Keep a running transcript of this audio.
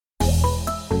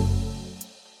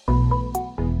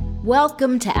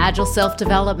Welcome to Agile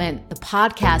Self-Development, the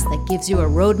podcast that gives you a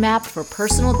roadmap for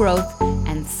personal growth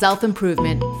and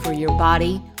self-improvement for your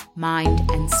body, mind,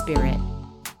 and spirit.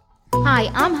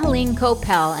 Hi, I'm Helene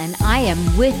Coppell, and I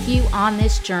am with you on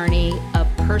this journey of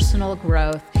personal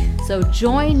growth. So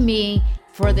join me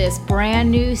for this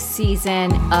brand new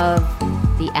season of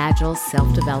the Agile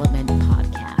Self-Development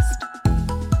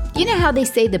Podcast. You know how they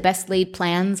say the best laid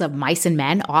plans of mice and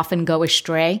men often go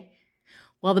astray?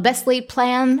 Well, the best laid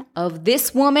plan of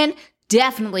this woman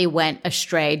definitely went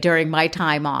astray during my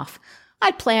time off.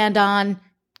 I planned on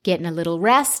getting a little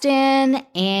rest in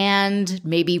and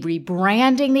maybe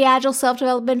rebranding the Agile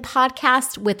Self-Development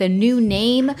Podcast with a new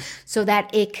name so that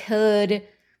it could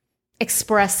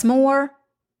express more.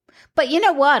 But you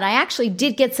know what? I actually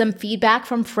did get some feedback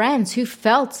from friends who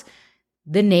felt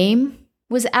the name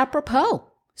was apropos.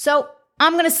 So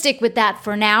I'm going to stick with that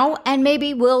for now, and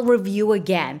maybe we'll review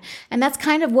again. And that's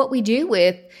kind of what we do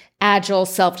with Agile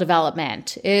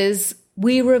Self-Development, is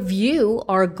we review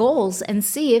our goals and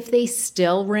see if they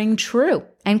still ring true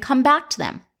and come back to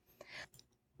them.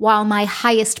 While my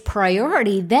highest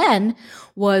priority then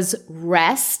was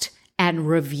rest and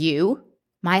review,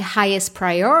 my highest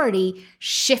priority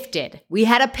shifted. We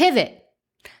had a pivot.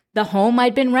 The home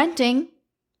I'd been renting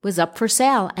was up for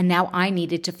sale, and now I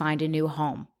needed to find a new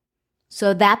home.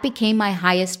 So that became my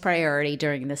highest priority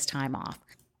during this time off.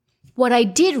 What I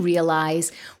did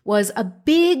realize was a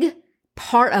big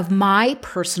part of my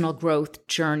personal growth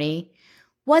journey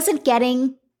wasn't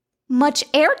getting much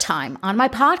airtime on my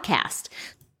podcast.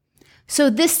 So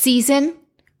this season,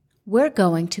 we're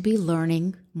going to be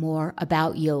learning more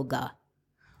about yoga.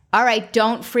 All right,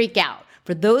 don't freak out.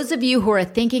 For those of you who are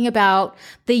thinking about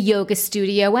the yoga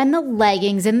studio and the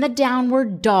leggings and the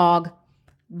downward dog,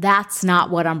 that's not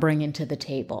what I'm bringing to the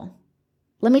table.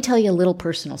 Let me tell you a little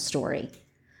personal story.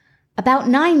 About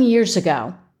 9 years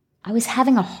ago, I was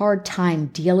having a hard time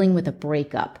dealing with a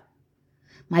breakup.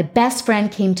 My best friend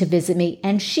came to visit me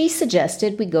and she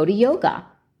suggested we go to yoga.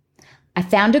 I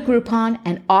found a Groupon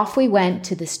and off we went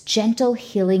to this gentle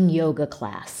healing yoga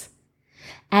class.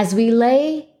 As we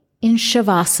lay in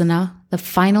Shavasana, the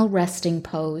final resting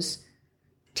pose,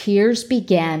 tears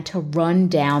began to run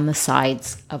down the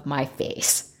sides of my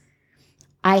face.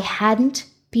 I hadn't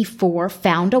before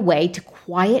found a way to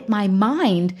quiet my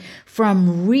mind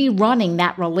from rerunning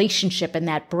that relationship and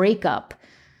that breakup.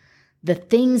 The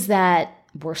things that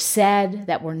were said,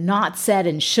 that were not said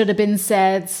and should have been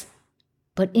said.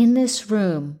 But in this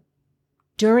room,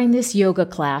 during this yoga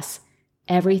class,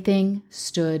 everything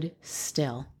stood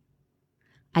still.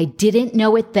 I didn't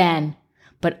know it then,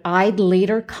 but I'd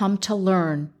later come to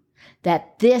learn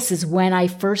that this is when I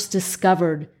first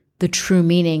discovered the true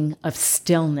meaning of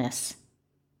stillness.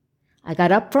 I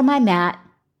got up from my mat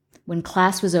when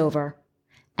class was over,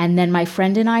 and then my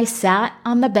friend and I sat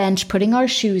on the bench putting our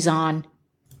shoes on,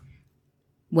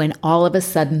 when all of a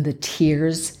sudden the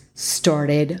tears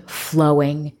started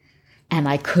flowing, and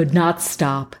I could not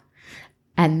stop.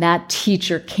 And that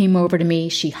teacher came over to me.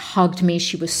 She hugged me.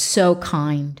 She was so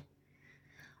kind.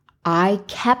 I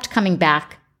kept coming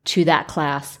back to that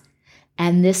class,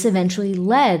 and this eventually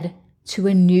led to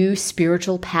a new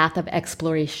spiritual path of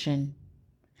exploration.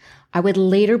 I would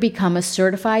later become a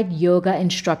certified yoga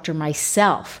instructor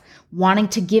myself, wanting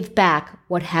to give back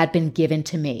what had been given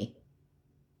to me.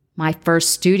 My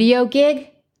first studio gig?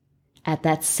 At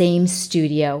that same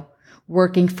studio,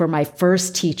 working for my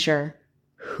first teacher,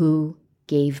 who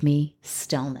gave me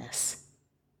stillness.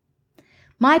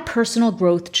 My personal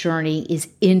growth journey is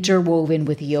interwoven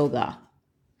with yoga.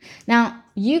 Now,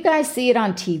 you guys see it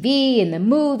on TV, in the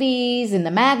movies, in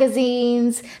the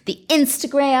magazines, the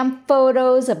Instagram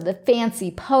photos of the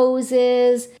fancy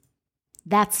poses.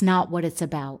 That's not what it's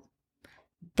about.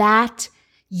 That,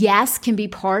 yes, can be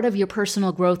part of your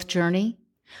personal growth journey,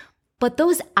 but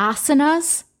those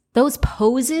asanas, those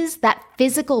poses, that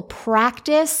physical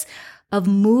practice of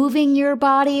moving your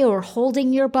body or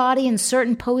holding your body in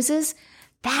certain poses,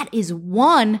 that is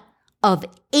one of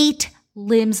 8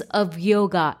 limbs of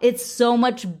yoga. It's so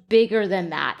much bigger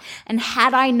than that. And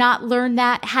had I not learned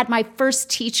that, had my first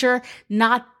teacher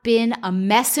not been a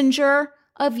messenger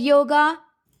of yoga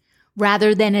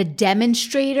rather than a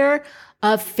demonstrator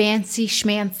of fancy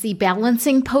schmancy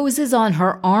balancing poses on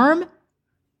her arm,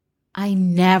 I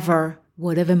never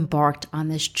would have embarked on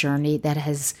this journey that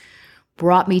has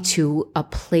brought me to a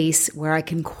place where I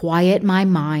can quiet my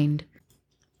mind,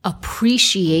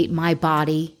 appreciate my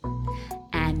body,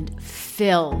 and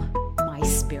fill my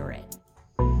spirit.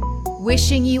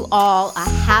 Wishing you all a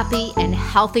happy and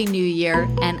healthy new year,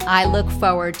 and I look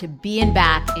forward to being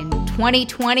back in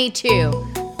 2022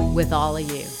 with all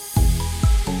of you.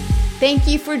 Thank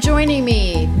you for joining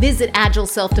me. Visit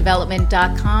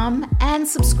AgileSelfDevelopment.com and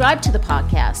subscribe to the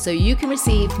podcast so you can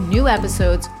receive new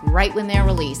episodes right when they're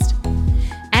released.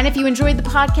 And if you enjoyed the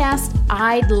podcast,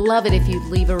 I'd love it if you'd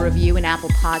leave a review in Apple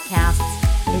Podcasts.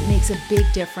 It makes a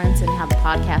big difference in how the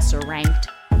podcasts are ranked.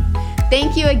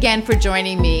 Thank you again for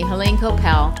joining me, Helene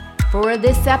Coppell, for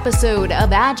this episode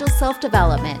of Agile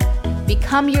Self-Development.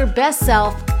 Become your best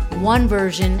self, one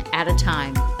version at a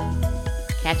time.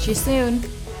 Catch you soon.